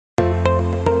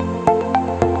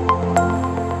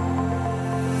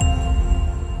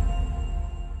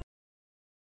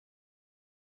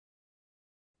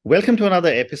Welcome to another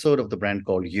episode of The Brand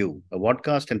Called You, a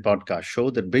podcast and podcast show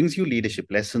that brings you leadership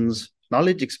lessons,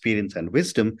 knowledge, experience, and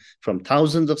wisdom from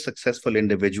thousands of successful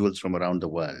individuals from around the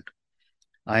world.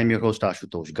 I'm your host,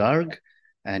 Ashutosh Garg,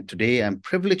 and today I'm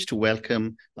privileged to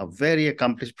welcome a very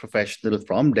accomplished professional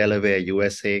from Delaware,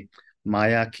 USA,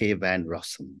 Maya K. Van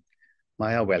Rossum.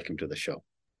 Maya, welcome to the show.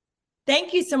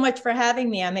 Thank you so much for having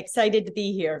me. I'm excited to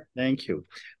be here. Thank you.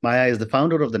 Maya is the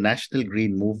founder of the National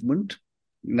Green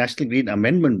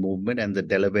Amendment Movement, and the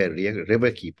Delaware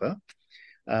Riverkeeper.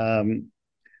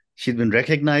 She's been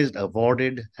recognized,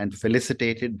 awarded, and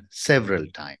felicitated several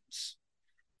times.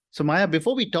 So, Maya,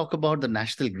 before we talk about the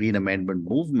National Green Amendment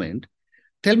Movement,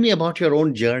 tell me about your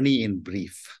own journey in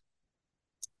brief.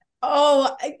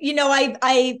 Oh,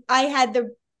 I had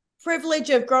the privilege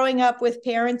of growing up with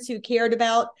parents who cared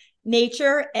about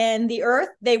nature and the earth.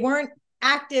 They weren't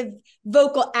active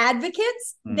vocal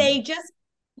advocates. They just,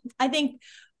 I think,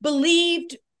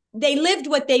 they lived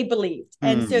what they believed.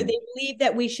 And so they believed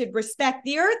that we should respect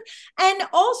the earth. And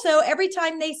also, every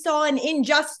time they saw an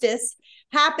injustice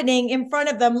happening in front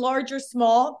of them, large or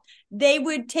small, they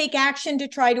would take action to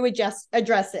try to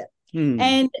address it.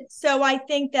 And so I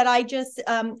think that I just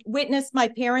witnessed my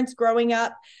parents growing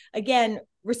up, again,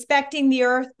 respecting the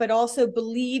earth, but also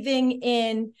believing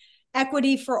in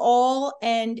equity for all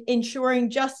and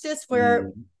ensuring justice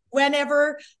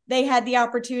whenever they had the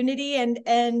opportunity.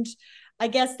 And I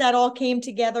guess that all came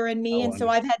together in me. And so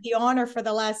I've had the honor for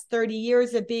the last 30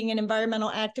 years of being an environmental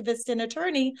activist and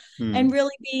attorney and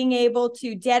really being able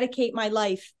to dedicate my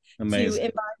life to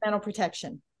environmental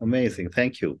protection. Amazing.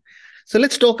 Thank you. So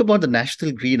let's talk about the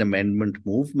National Green Amendment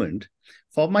Movement.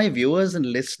 For my viewers and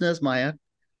listeners, Maya,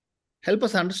 help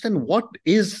us understand what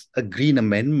is a green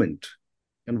amendment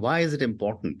and why is it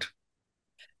important?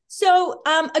 So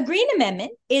a green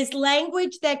amendment is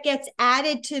language that gets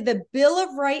added to the Bill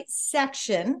of Rights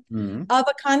section of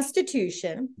a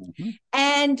constitution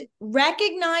and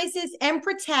recognizes and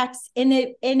protects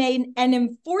in an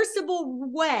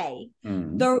enforceable way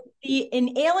the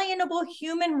inalienable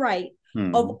human right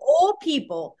of all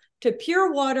people to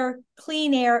pure water,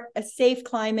 clean air, a safe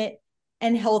climate,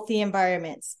 and healthy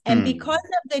environments. And because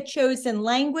of the chosen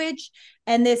language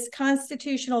and this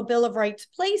constitutional Bill of Rights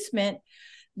placement,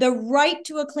 the right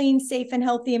to a clean, safe, and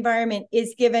healthy environment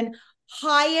is given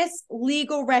highest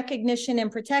legal recognition and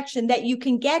protection that you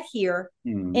can get here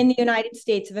in the United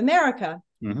States of America.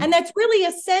 And that's really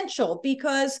essential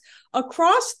because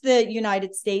across the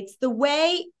United States, the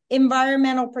way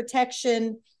environmental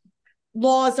protection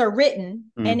laws are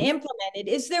written and implemented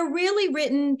is they're really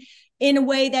written in a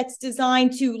way that's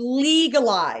designed to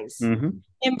legalize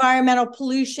environmental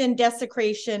pollution,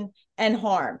 desecration, and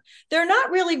harm. They're not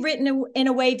really written in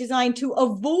a way designed to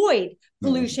avoid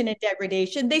pollution and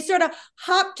degradation. They sort of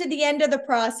hop to the end of the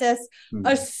process,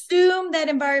 assume that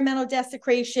environmental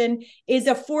desecration is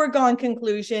a foregone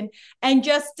conclusion, and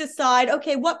just decide,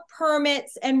 okay, what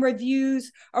permits and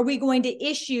reviews are we going to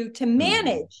issue to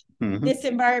manage this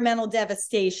environmental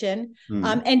devastation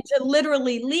and to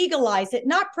literally legalize it,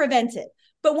 not prevent it.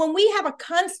 But when we have a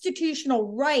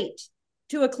constitutional right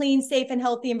to a clean, safe, and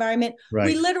healthy environment,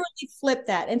 we literally flip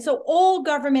that. And so all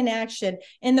government action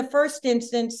in the first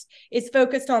instance is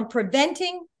focused on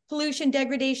preventing pollution,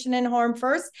 degradation, and harm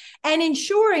first, and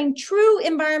ensuring true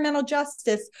environmental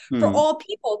justice for all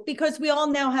people, because we all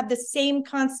now have the same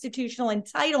constitutional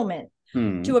entitlement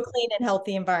to a clean and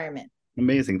healthy environment.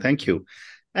 Amazing. Thank you.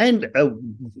 And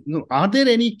are there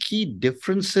any key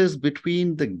differences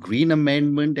between the Green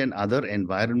Amendment and other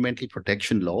environmental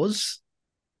protection laws?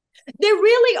 There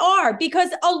really are,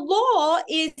 because a law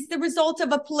is the result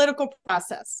of a political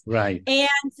process. Right.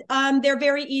 And they're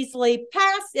very easily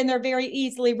passed and they're very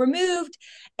easily removed.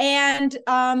 And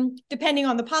depending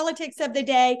on the politics of the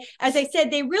day, as I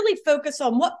said, they really focus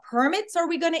on what permits are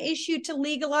we going to issue to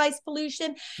legalize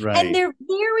pollution. Right. And they're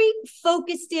very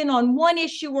focused in on one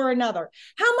issue or another.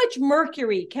 How much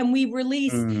mercury can we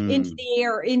release into the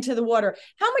air, into the water?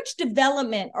 How much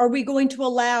development are we going to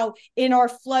allow in our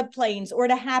floodplains or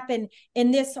to happen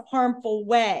in this harmful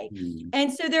way?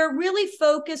 And so they're really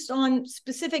focused on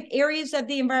specific areas of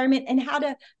the environment and how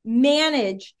to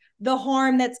manage the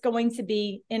harm that's going to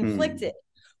be inflicted.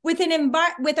 With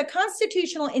a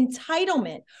constitutional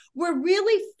entitlement, we're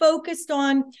really focused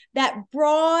on that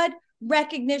broad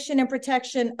recognition and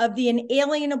protection of the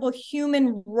inalienable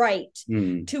human right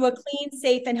to a clean,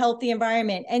 safe, and healthy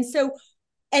environment. And so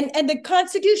And the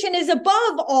Constitution is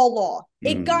above all law.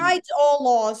 It guides all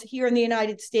laws here in the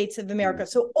United States of America.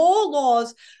 So all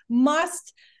laws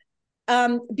must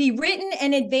be written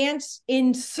and advanced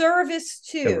in service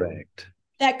to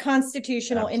that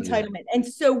constitutional Absolutely. entitlement. And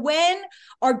so when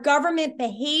our government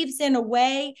behaves in a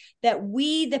way that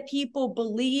we, the people,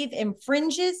 believe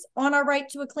infringes on our right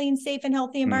to a clean, safe, and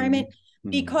healthy environment,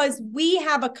 because we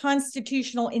have a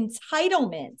constitutional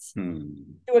entitlement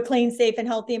to a clean, safe, and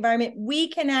healthy environment, we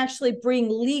can actually bring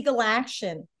legal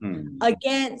action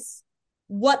against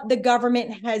what the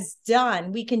government has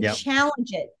done. We can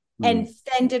challenge it and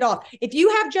fend it off. If you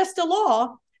have just a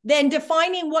law, then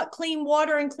defining what clean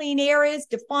water and clean air is,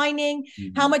 defining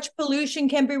how much pollution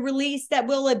can be released that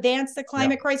will advance the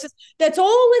climate crisis, that's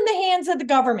all in the hands of the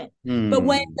government. But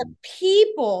when the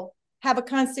people have a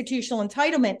constitutional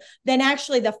entitlement, then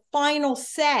actually the final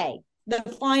say, the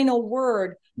final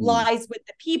word lies with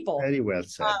the people. Very well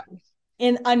said.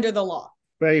 Under the law.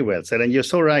 Very well said. And you're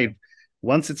so right.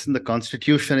 Once it's in the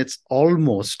Constitution, it's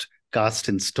almost cast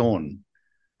in stone.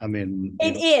 I mean,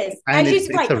 it is. And it's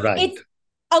a right.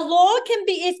 A law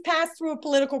is passed through a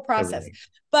political process,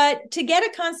 but to get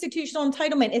a constitutional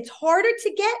entitlement, it's harder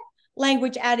to get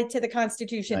language added to the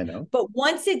Constitution. I know. But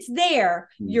once it's there,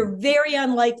 you're very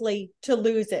unlikely to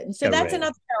lose it. And so that's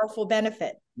another powerful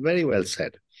benefit. Very well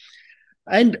said.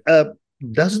 And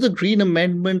does the Green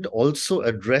Amendment also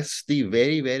address the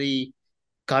very, very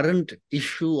current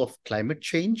issue of climate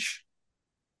change?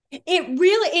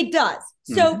 It does.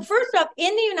 So first off,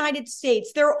 in the United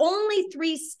States, there are only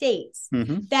 3 states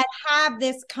that have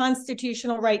this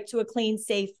constitutional right to a clean,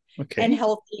 safe, and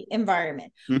healthy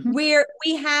environment, where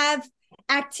we have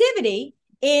activity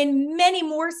in many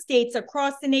more states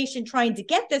across the nation trying to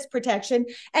get this protection.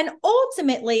 And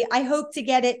ultimately, I hope to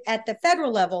get it at the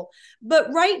federal level.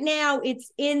 But right now, it's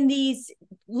in these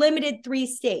limited 3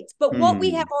 states. But what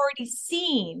we have already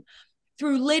seen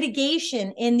through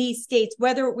litigation in these states,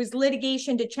 whether it was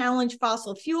litigation to challenge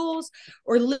fossil fuels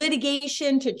or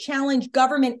litigation to challenge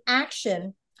government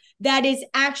action that is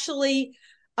actually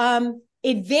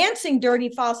advancing dirty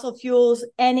fossil fuels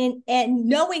and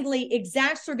knowingly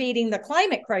exacerbating the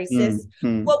climate crisis,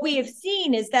 what we have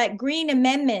seen is that green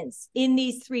amendments in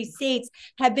these 3 states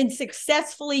have been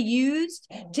successfully used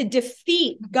to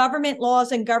defeat government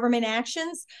laws and government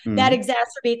actions that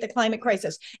exacerbate the climate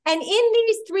crisis. And in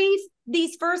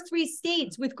these first 3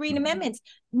 states with green amendments,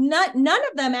 none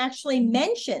of them actually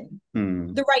mention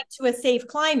the right to a safe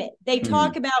climate. They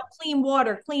talk about clean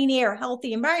water, clean air,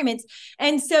 healthy environments.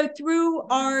 And so through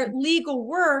our legal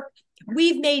work,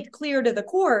 we've made clear to the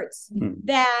courts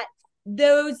that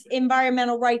those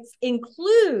environmental rights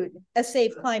include a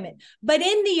safe climate. But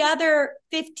in the other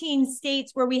 15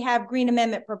 states where we have green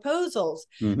amendment proposals,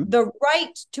 the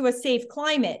right to a safe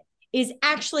climate is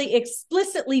actually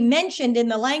explicitly mentioned in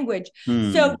the language.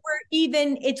 So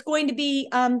it's going to be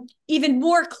even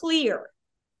more clear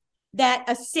that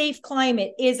a safe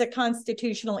climate is a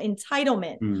constitutional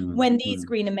entitlement when these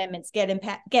green amendments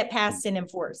get passed and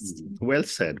enforced. Well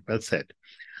said. Well said.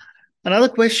 Another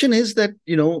question is that,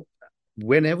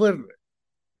 whenever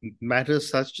matters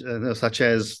such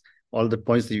as all the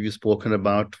points that you've spoken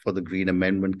about for the Green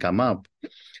Amendment come up,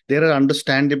 there are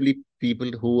understandably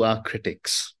people who are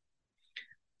critics.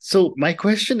 So my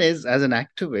question is, as an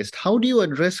activist, how do you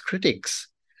address critics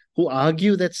who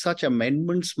argue that such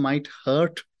amendments might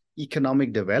hurt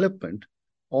economic development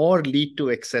or lead to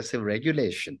excessive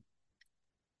regulation?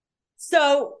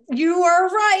 So you are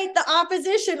right. The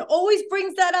opposition always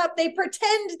brings that up. They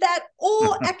pretend that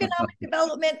all economic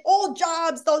development, all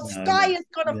jobs, the sky is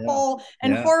going to fall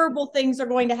and horrible things are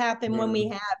going to happen when we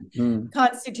have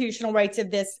constitutional rights of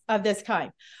this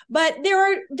kind. But there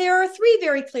are 3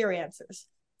 very clear answers.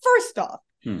 First off,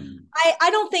 I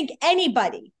don't think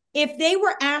anybody, if they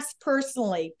were asked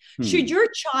personally, should your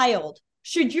child,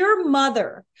 should your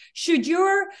mother, should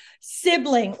your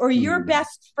sibling or your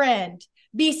best friend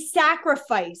be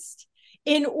sacrificed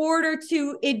in order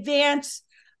to advance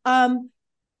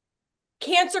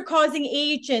cancer-causing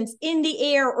agents in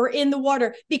the air or in the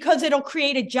water because it'll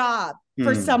create a job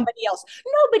for somebody else?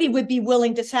 Nobody would be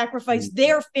willing to sacrifice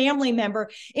their family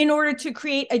member in order to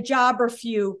create a job or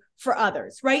few for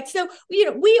others, right? So,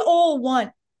 we all want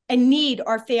and need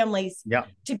our families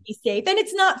to be safe. And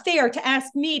it's not fair to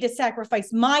ask me to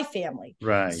sacrifice my family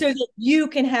so that you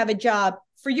can have a job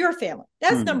for your family.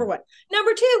 That's number 1.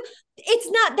 Number 2,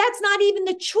 that's not even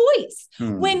the choice.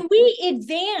 When we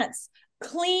advance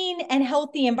clean and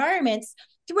healthy environments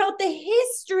throughout the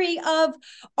history of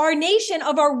our nation,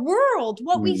 of our world,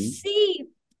 what we see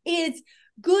is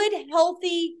good,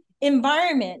 healthy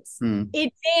environments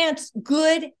advance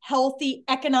good, healthy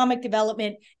economic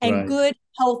development and good,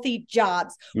 healthy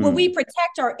jobs. When we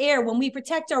protect our air, when we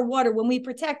protect our water, when we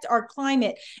protect our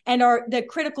climate and the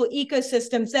critical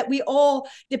ecosystems that we all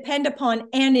depend upon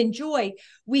and enjoy,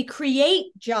 we create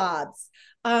jobs.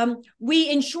 We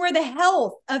ensure the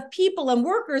health of people and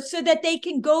workers so that they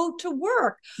can go to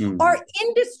work. Our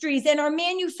industries and our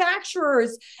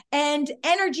manufacturers and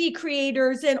energy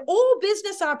creators and all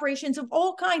business operations of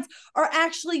all kinds are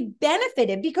actually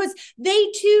benefited because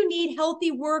they too need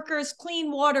healthy workers,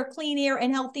 clean water, clean air,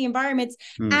 and healthy environments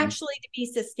actually to be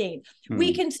sustained.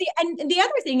 We can see, and the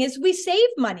other thing is we save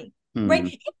money. Right?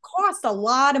 It costs a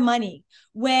lot of money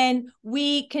when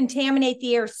we contaminate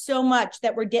the air so much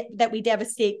that we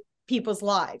devastate people's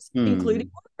lives,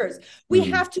 including workers. We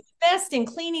have to invest in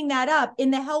cleaning that up, in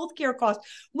the healthcare costs.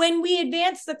 When we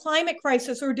advance the climate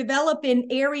crisis or develop in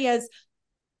areas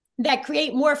that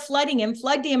create more flooding and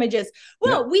flood damages,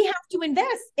 well, we have to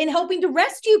invest in helping to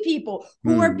rescue people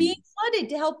who are being flooded,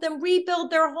 to help them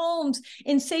rebuild their homes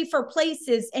in safer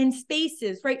places and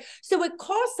spaces, right? So it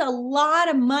costs a lot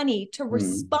of money to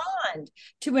respond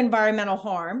to environmental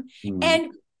harm.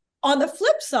 And on the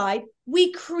flip side,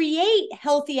 we create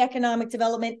healthy economic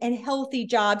development and healthy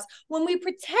jobs when we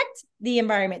protect the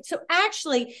environment. So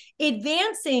actually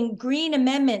advancing green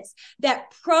amendments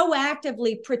that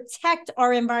proactively protect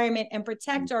our environment and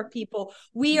protect our people,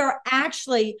 we are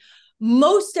actually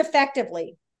most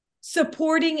effectively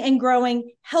supporting and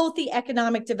growing healthy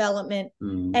economic development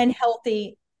and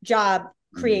healthy job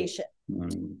creation.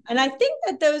 And I think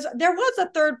that there was a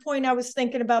third point I was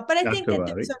thinking about, but I think that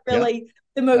those are really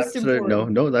the most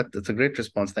important. No, that's a great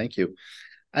response. Thank you.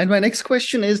 And my next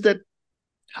question is that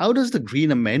how does the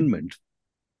Green Amendment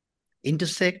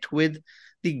intersect with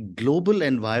the global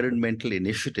environmental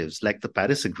initiatives like the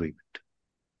Paris Agreement?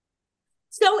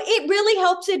 So it really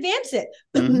helps advance it.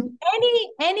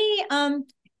 Any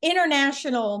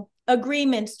international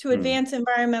agreements to advance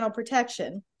environmental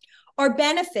protection are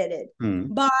benefited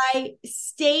by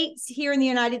states here in the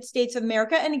United States of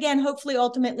America, and again, hopefully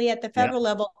ultimately at the federal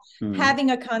level, having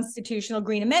a constitutional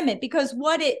green amendment, because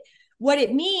what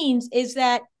it means is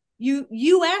that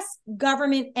U.S.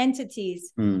 government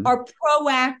entities are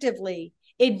proactively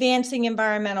advancing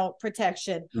environmental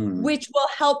protection, which will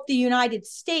help the United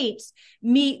States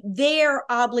meet their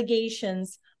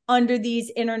obligations under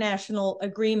these international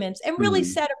agreements and really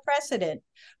set a precedent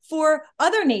for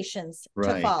other nations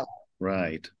to follow.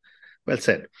 Right. Well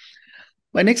said.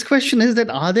 My next question is that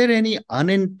are there any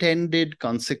unintended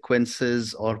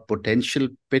consequences or potential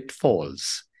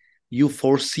pitfalls you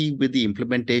foresee with the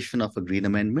implementation of a green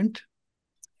amendment?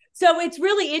 So it's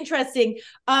really interesting.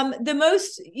 All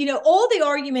the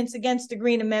arguments against the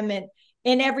green amendment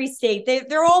in every state,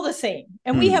 they're all the same.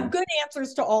 And we have good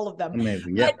answers to all of them.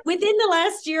 Amazing. But within the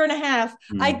last year and a half,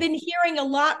 I've been hearing a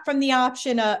lot from the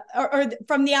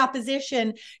from the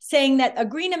opposition saying that a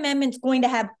green amendment is going to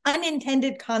have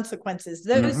unintended consequences,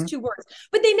 those two words.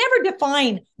 But they never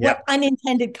define what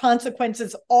unintended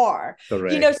consequences are.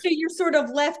 Correct. So you're sort of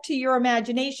left to your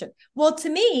imagination. Well, to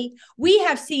me, we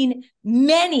have seen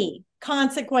many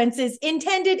consequences,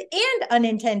 intended and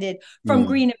unintended, from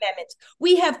green amendments.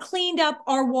 We have cleaned up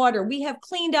our water. We have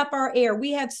cleaned up our air.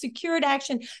 We have secured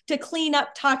action to clean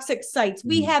up toxic sites.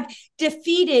 We have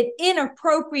defeated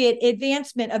inappropriate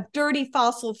advancement of dirty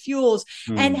fossil fuels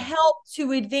and helped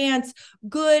to advance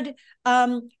good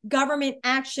government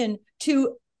action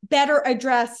to better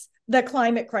address the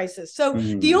climate crisis. So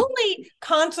the only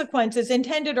consequences,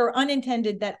 intended or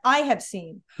unintended, that I have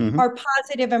seen are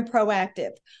positive and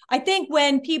proactive. I think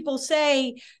when people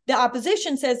say, the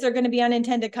opposition says there are going to be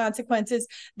unintended consequences,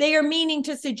 they are meaning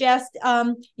to suggest,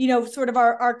 sort of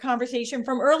our conversation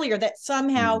from earlier, that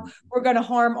somehow we're going to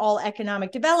harm all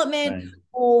economic development,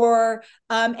 or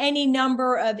any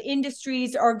number of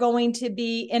industries are going to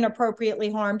be inappropriately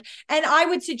harmed. And I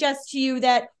would suggest to you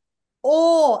that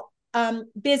all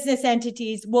business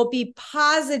entities will be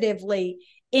positively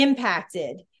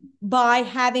impacted by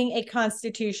having a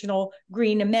constitutional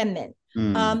green amendment.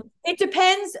 It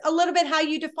depends a little bit how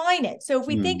you define it. So if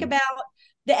we think about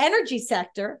the energy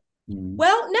sector,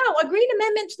 well, no, a green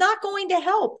amendment's not going to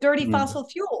help dirty fossil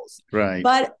fuels. Right.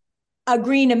 But a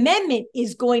green amendment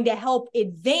is going to help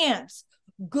advance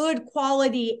good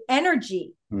quality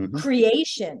energy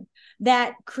creation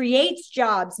that creates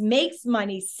jobs, makes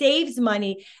money, saves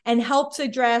money, and helps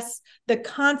address the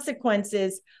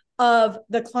consequences of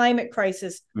the climate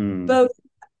crisis, both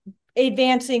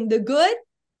advancing the good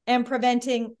and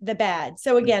preventing the bad.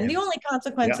 So again, the only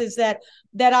consequences that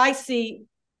I see,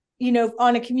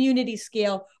 on a community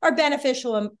scale, are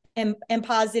beneficial and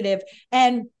positive.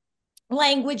 And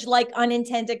language like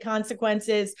unintended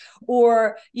consequences,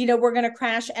 or, we're going to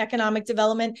crash economic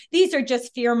development. These are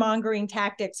just fear-mongering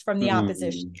tactics from the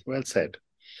opposition. Well said.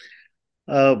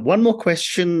 One more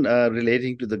question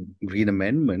relating to the Green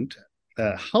Amendment.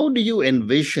 How do you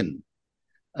envision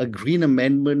a Green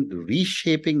Amendment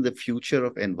reshaping the future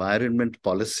of environment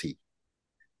policy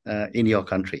in your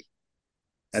country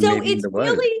and So maybe in it's the world?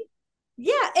 really,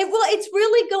 it's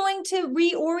really going to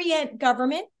reorient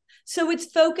government. So it's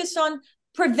focused on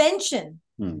prevention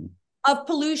of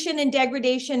pollution and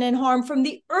degradation and harm from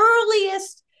the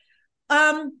earliest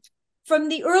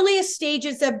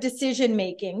stages of decision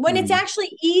making, when it's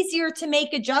actually easier to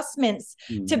make adjustments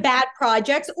to bad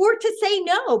projects, or to say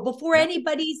no before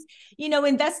anybody's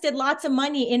invested lots of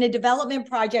money in a development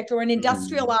project or an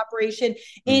industrial operation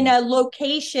in a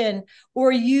location,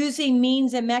 or using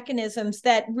means and mechanisms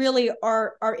that really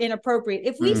are inappropriate.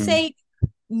 If we say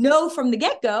no from the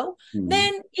get-go,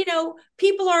 then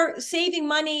people are saving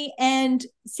money and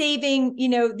saving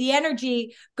the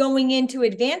energy going into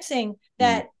advancing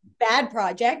that bad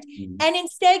project, and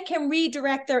instead can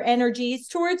redirect their energies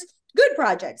towards good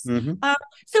projects. So we're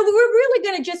really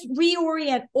going to just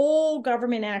reorient all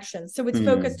government actions. So it's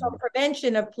focused on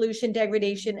prevention of pollution,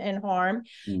 degradation, and harm,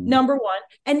 number one.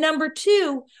 And number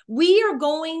two, we are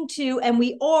going to, and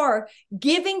we are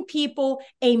giving people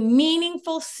a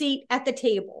meaningful seat at the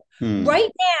table.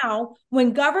 Right now,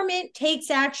 when government takes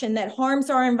action that harms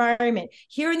our environment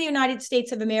here in the United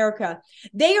States of America,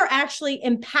 they are actually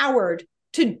empowered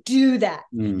to do that.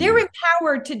 They're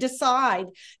empowered to decide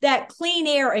that clean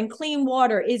air and clean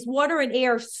water is water and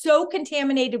air so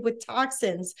contaminated with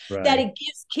toxins that it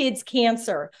gives kids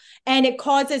cancer, and it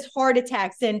causes heart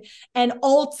attacks and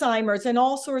Alzheimer's and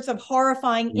all sorts of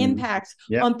horrifying impacts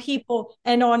on people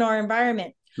and on our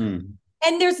environment.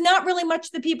 And there's not really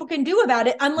much that people can do about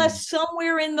it unless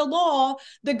somewhere in the law,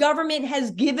 the government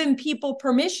has given people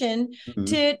permission to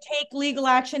take legal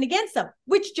action against them,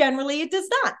 which generally it does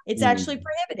not. It's actually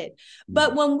prohibited.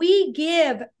 But when we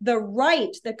give the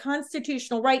right, the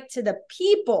constitutional right to the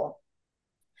people,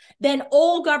 then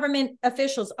all government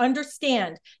officials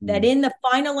understand that in the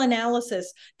final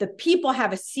analysis, the people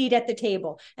have a seat at the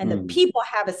table and the people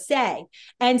have a say.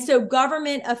 And so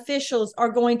government officials are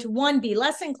going to, one, be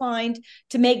less inclined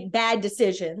to make bad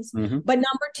decisions. But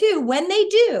number two, when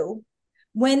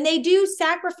they do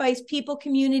sacrifice people,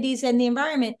 communities, and the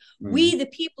environment, we, the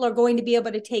people, are going to be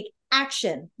able to take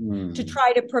action to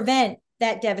try to prevent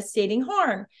that devastating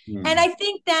harm. And I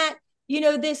think that,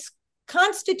 this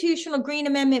constitutional Green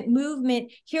Amendment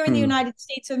movement here in the United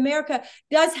States of America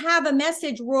does have a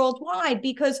message worldwide,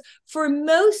 because for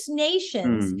most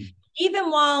nations,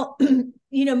 even while,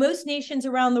 most nations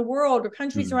around the world, or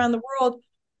countries around the world,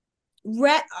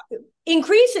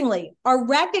 increasingly are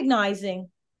recognizing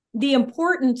the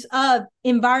importance of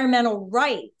environmental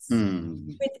rights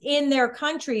within their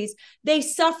countries, they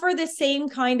suffer the same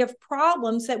kind of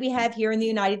problems that we have here in the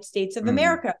United States of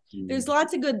America. There's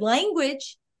lots of good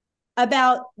language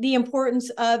about the importance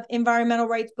of environmental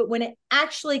rights, but when it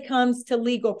actually comes to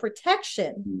legal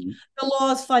protection, the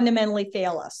laws fundamentally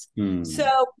fail us.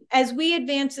 So as we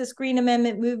advance this Green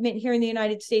Amendment movement here in the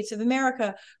United States of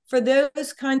America, for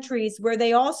those countries where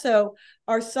they also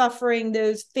are suffering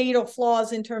those fatal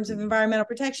flaws in terms of environmental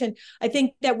protection, I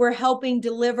think that we're helping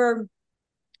deliver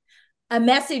a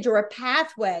message or a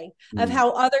pathway of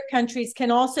how other countries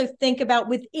can also think about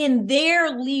within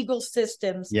their legal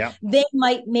systems, they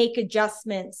might make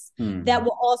adjustments that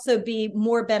will also be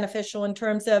more beneficial in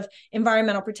terms of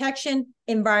environmental protection,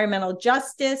 environmental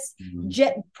justice,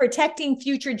 protecting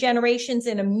future generations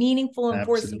in a meaningful,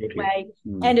 enforceable way,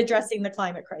 and addressing the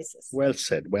climate crisis. Well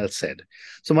said, well said.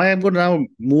 So Maya, I'm going to now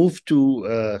move to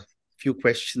a few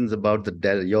questions about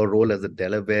your role as a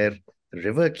Delaware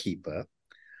Riverkeeper.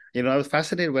 I was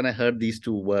fascinated when I heard these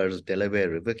two words,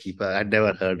 Delaware Riverkeeper. I'd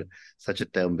never heard such a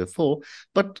term before.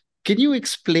 But can you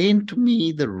explain to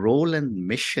me the role and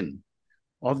mission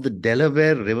of the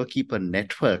Delaware Riverkeeper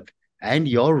Network and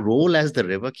your role as the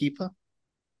Riverkeeper?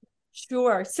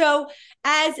 Sure. So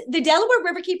as the Delaware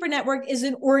Riverkeeper Network is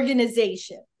an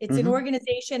organization. It's an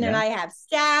organization, and I have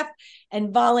staff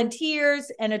and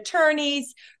volunteers and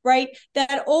attorneys, right,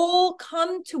 that all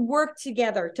come to work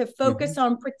together to focus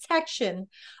on protection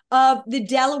of the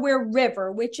Delaware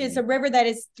River, which is a river that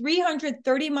is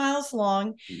 330 miles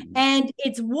long, and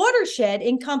its watershed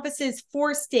encompasses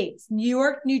 4 states: New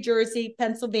York, New Jersey,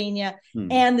 Pennsylvania,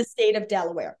 and the state of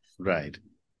Delaware. Right.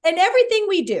 And everything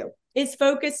we do is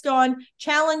focused on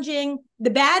challenging the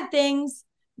bad things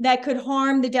that could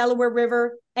harm the Delaware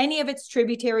River, any of its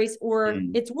tributaries, or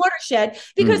its watershed,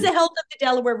 because the health of the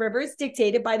Delaware River is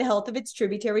dictated by the health of its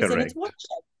tributaries and its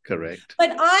watershed. Correct.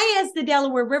 But I, as the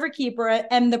Delaware Riverkeeper,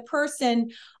 am the person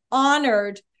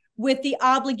honored with the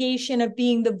obligation of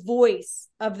being the voice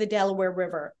of the Delaware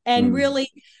River and really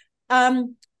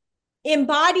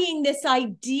embodying this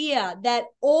idea that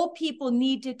all people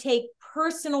need to take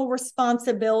personal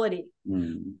responsibility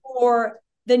for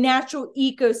the natural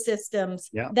ecosystems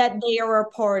that they are a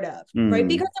part of, right?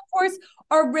 Because of course,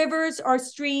 our rivers, our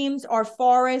streams, our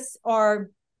forests,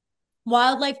 our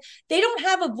wildlife, they don't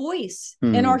have a voice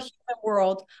in our human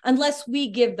world unless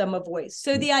we give them a voice.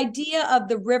 So the idea of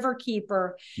the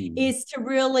Riverkeeper is to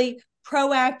really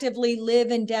proactively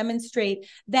live and demonstrate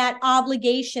that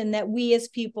obligation that we as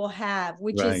people have,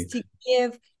 which is to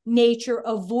give nature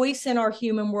a voice in our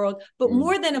human world, but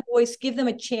more than a voice, give them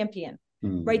a champion,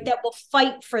 right? That will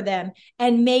fight for them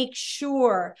and make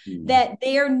sure that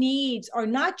their needs are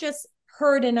not just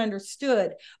heard and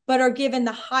understood, but are given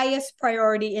the highest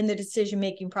priority in the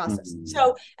decision-making process.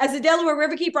 So as a Delaware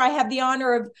Riverkeeper, I have the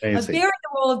honor of bearing the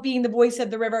role of being the voice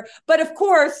of the river, but of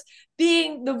course,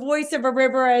 being the voice of a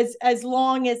river as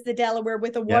long as the Delaware,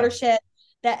 with a watershed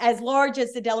that as large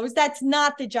as the Delaware, that's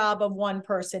not the job of one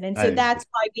person. And so that's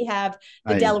why we have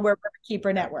the Delaware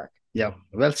Riverkeeper Network. Yeah,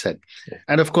 well said.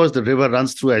 And of course, the river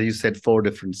runs through, as you said, 4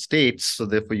 different states. So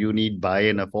therefore, you need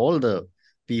buy-in of all the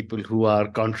people who are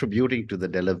contributing to the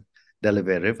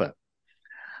Delaware River.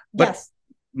 But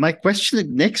my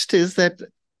question next is that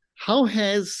how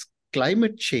has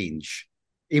climate change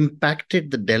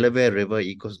impacted the Delaware River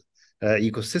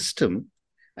ecosystem,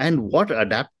 and what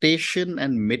adaptation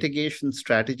and mitigation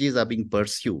strategies are being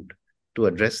pursued to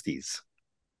address these?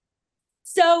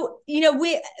 So,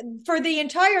 for the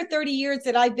entire 30 years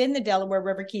that I've been the Delaware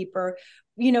Riverkeeper,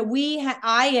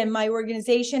 I and my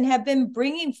organization have been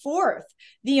bringing forth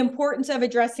the importance of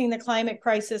addressing the climate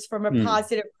crisis from a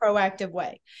positive, proactive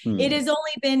way. It has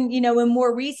only been, in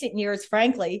more recent years,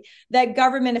 frankly, that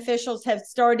government officials have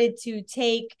started to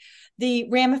take the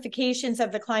ramifications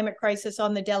of the climate crisis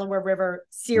on the Delaware River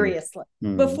seriously.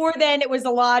 Before then, it was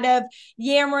a lot of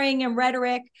yammering and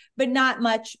rhetoric, but not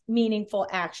much meaningful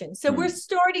action. So we're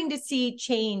starting to see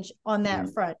change on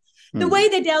that front. The way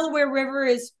the Delaware River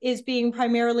is being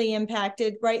primarily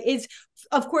impacted, right, is,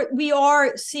 of course, we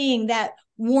are seeing that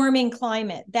warming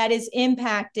climate that is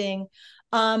impacting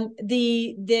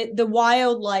the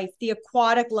wildlife, the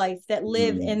aquatic life that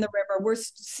live in the river. We're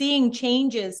seeing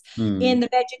changes in the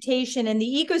vegetation and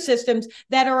the ecosystems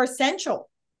that are essential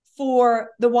for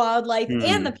the wildlife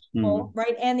and the people,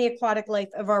 right, and the aquatic life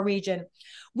of our region.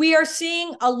 We are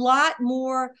seeing a lot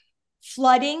more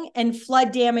flooding and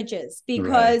flood damages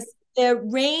because the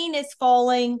rain is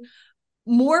falling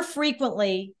more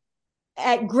frequently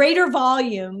at greater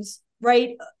volumes,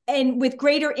 right, and with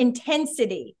greater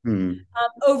intensity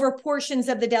over portions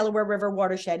of the Delaware River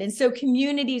watershed. And so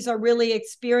communities are really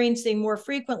experiencing more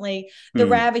frequently the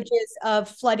ravages of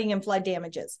flooding and flood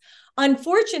damages.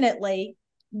 Unfortunately,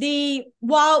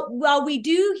 while we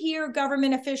do hear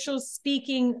government officials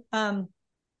speaking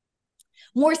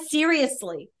more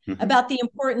seriously about the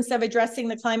importance of addressing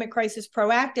the climate crisis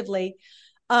proactively,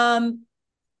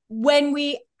 when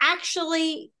we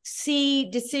actually see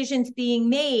decisions being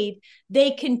made,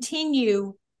 they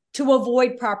continue to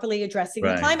avoid properly addressing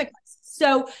the climate crisis.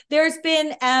 So there's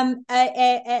been an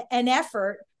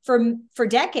effort for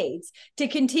decades to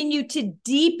continue to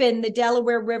deepen the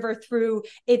Delaware River through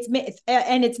its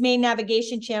main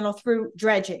navigation channel through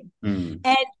dredging.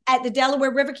 And at the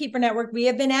Delaware Riverkeeper Network, we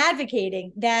have been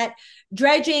advocating that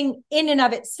dredging in and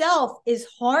of itself is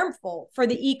harmful for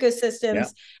the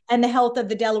ecosystems and the health of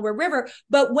the Delaware River.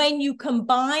 But when you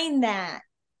combine that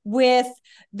with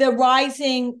the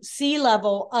rising sea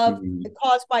level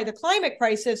caused by the climate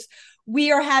crisis,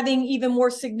 we are having even more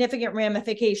significant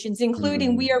ramifications,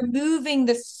 including we are moving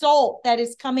the salt that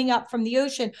is coming up from the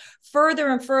ocean further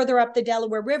and further up the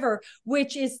Delaware River,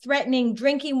 which is threatening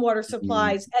drinking water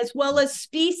supplies, as well as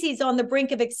species on the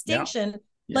brink of extinction,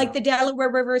 like the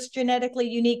Delaware River's genetically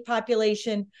unique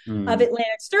population of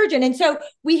Atlantic sturgeon. And so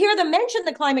we hear them mention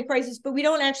the climate crisis, but we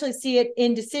don't actually see it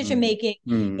in decision-making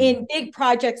in big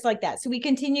projects like that. So we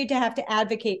continue to have to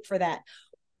advocate for that.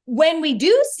 When we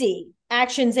do see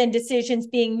actions and decisions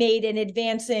being made and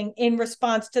advancing in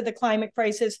response to the climate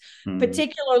crisis,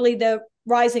 particularly the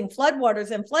rising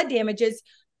floodwaters and flood damages,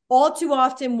 all too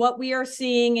often what we are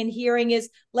seeing and hearing is,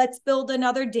 let's build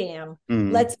another dam.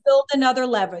 Let's build another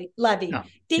levee.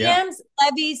 Dams,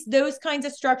 levees, those kinds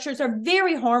of structures are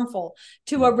very harmful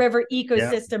to a river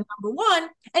ecosystem, number one.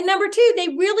 And number two, they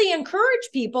really encourage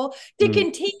people to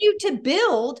continue to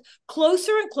build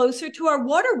closer and closer to our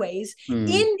waterways in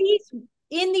these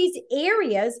in these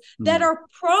areas that are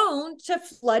prone to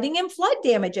flooding and flood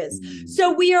damages.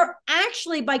 So we are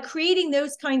actually, by creating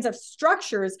those kinds of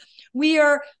structures, we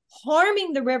are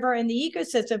harming the river and the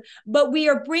ecosystem, but we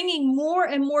are bringing more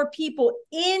and more people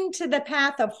into the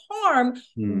path of harm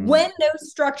when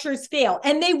those structures fail.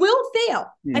 And they will fail.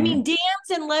 I mean, dams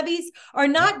and levees are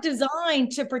not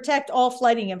designed to protect all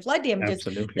flooding and flood damages.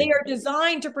 Absolutely. They are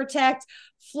designed to protect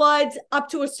floods up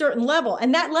to a certain level,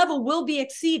 and that level will be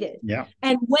exceeded. Yeah.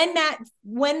 And when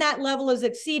that level is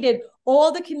exceeded,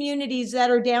 all the communities that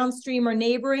are downstream or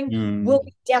neighboring will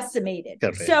be decimated.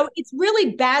 Correct. So it's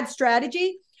really bad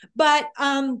strategy. But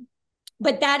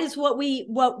that is what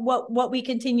we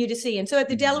continue to see. And so at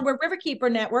the Delaware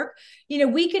Riverkeeper Network,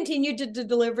 we continue to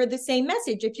deliver the same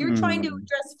message. If you're trying to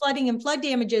address flooding and flood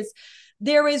damages,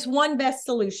 there is one best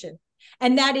solution,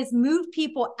 and that is move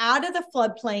people out of the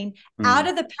floodplain, out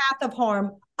of the path of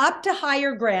harm, up to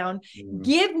higher ground,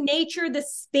 give nature the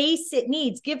space it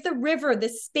needs, give the river the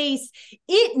space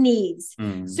it needs,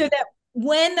 so that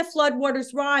when the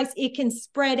floodwaters rise, it can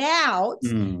spread out.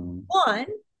 One,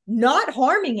 not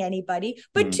harming anybody,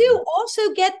 but two,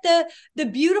 also get the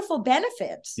beautiful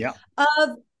benefits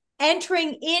of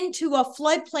entering into a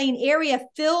floodplain area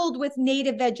filled with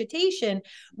native vegetation,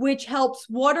 which helps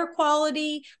water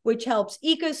quality, which helps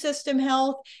ecosystem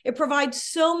health. It provides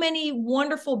so many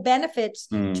wonderful benefits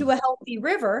to a healthy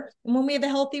river. And when we have a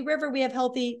healthy river, we have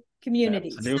healthy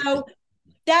communities. Absolutely. So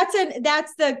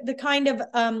that's the kind of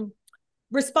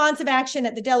responsive action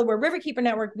at the Delaware Riverkeeper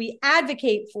Network we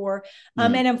advocate for.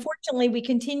 And unfortunately, we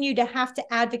continue to have to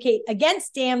advocate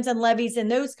against dams and levees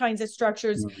and those kinds of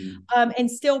structures,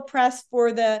 and still press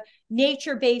for the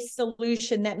nature-based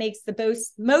solution that makes the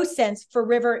most sense for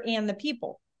river and the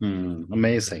people.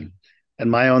 Amazing.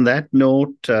 And Maya, on that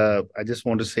note, I just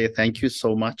want to say thank you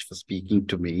so much for speaking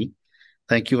to me.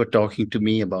 Thank you for talking to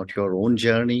me about your own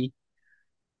journey.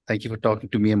 Thank you for talking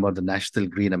to me about the National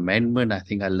Green Amendment. I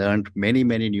think I learned many,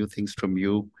 many new things from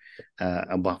you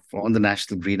on the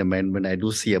National Green Amendment. I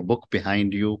do see a book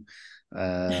behind you,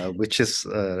 which is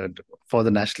for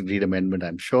the National Green Amendment,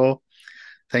 I'm sure.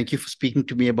 Thank you for speaking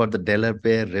to me about the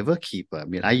Delaware Riverkeeper. I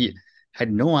mean, I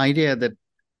had no idea that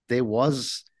there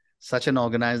was such an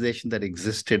organization that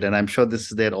existed, and I'm sure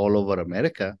this is there all over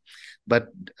America. But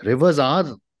rivers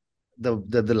are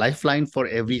the lifeline for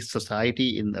every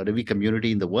society in every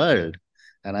community in the world.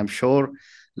 And I'm sure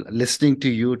listening to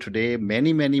you today,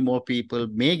 many, many more people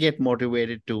may get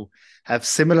motivated to have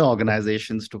similar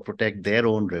organizations to protect their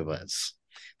own rivers.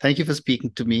 Thank you for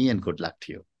speaking to me, and good luck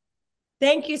to you.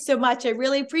 Thank you so much. I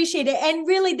really appreciate it. And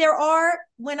really,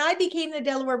 when I became the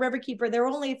Delaware Riverkeeper, there were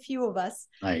only a few of us.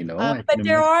 I know. But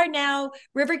there are now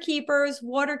riverkeepers,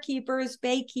 waterkeepers,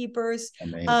 baykeepers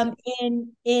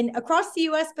in across the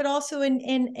U.S., but also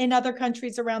in other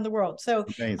countries around the world. So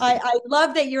I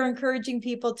love that you're encouraging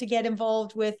people to get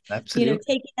involved with, taking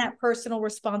that personal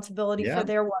responsibility for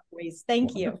their waterways.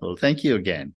 Thank you. Thank you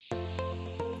again.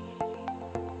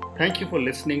 Thank you for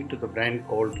listening to the Brand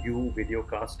Called You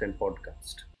videocast and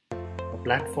podcast, a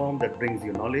platform that brings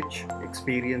you knowledge,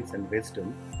 experience, and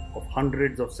wisdom of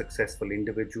hundreds of successful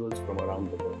individuals from around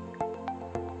the world.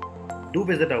 Do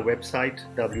visit our website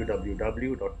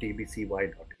www.tbcy.in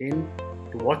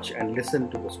to watch and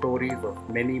listen to the stories of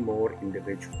many more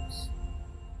individuals.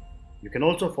 You can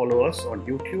also follow us on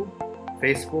YouTube,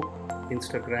 Facebook,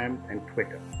 Instagram, and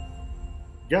Twitter.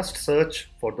 Just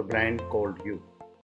search for the Brand Called You.